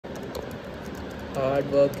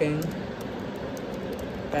hardworking,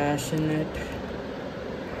 passionate.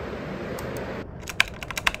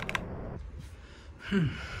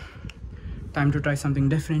 Time to try something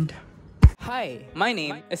different. Hi, my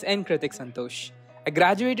name is N. Kritik Santosh. I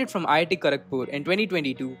graduated from IIT Kharagpur in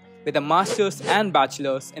 2022 with a master's and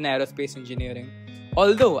bachelor's in aerospace engineering.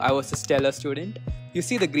 Although I was a stellar student, you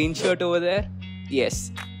see the green shirt over there?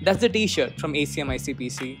 Yes, that's the t-shirt from ACM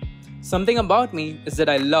ICPC. Something about me is that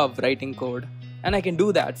I love writing code, and I can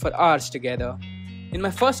do that for hours together. In my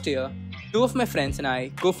first year, two of my friends and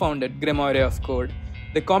I co-founded Grimoire of Code,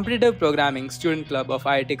 the competitive programming student club of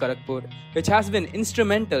IIT Kharagpur, which has been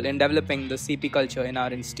instrumental in developing the CP culture in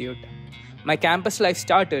our institute. My campus life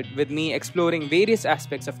started with me exploring various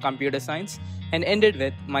aspects of computer science and ended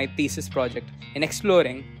with my thesis project in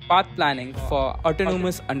exploring path planning for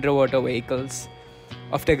autonomous underwater vehicles.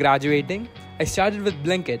 After graduating, I started with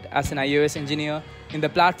Blinkit as an iOS engineer in the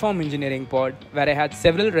platform engineering pod, where I had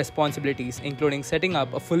several responsibilities, including setting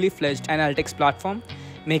up a fully fledged analytics platform,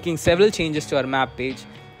 making several changes to our map page,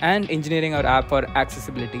 and engineering our app for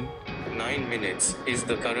accessibility. 9 minutes is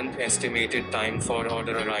the current estimated time for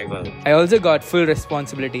order arrival. I also got full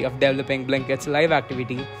responsibility of developing Blinkit's live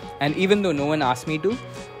activity, and even though no one asked me to,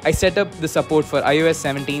 I set up the support for iOS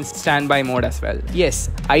 17 standby mode as well. Yes,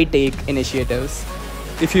 I take initiatives.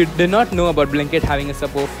 If you did not know about Blinkit having a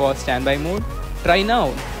support for standby mode, try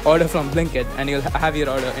now. Order from Blinkit and you'll have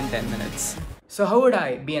your order in 10 minutes. So how would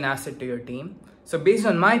I be an asset to your team? So based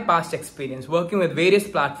on my past experience working with various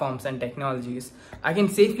platforms and technologies, I can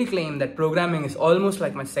safely claim that programming is almost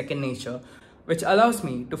like my second nature, which allows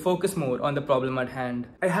me to focus more on the problem at hand.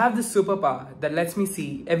 I have this superpower that lets me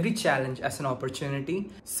see every challenge as an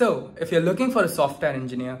opportunity. So if you're looking for a software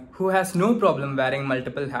engineer who has no problem wearing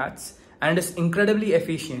multiple hats and is incredibly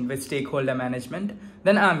efficient with stakeholder management,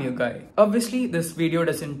 then I'm your guy. Obviously, this video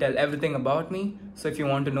doesn't tell everything about me, so if you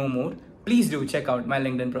want to know more, please do check out my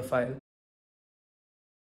LinkedIn profile.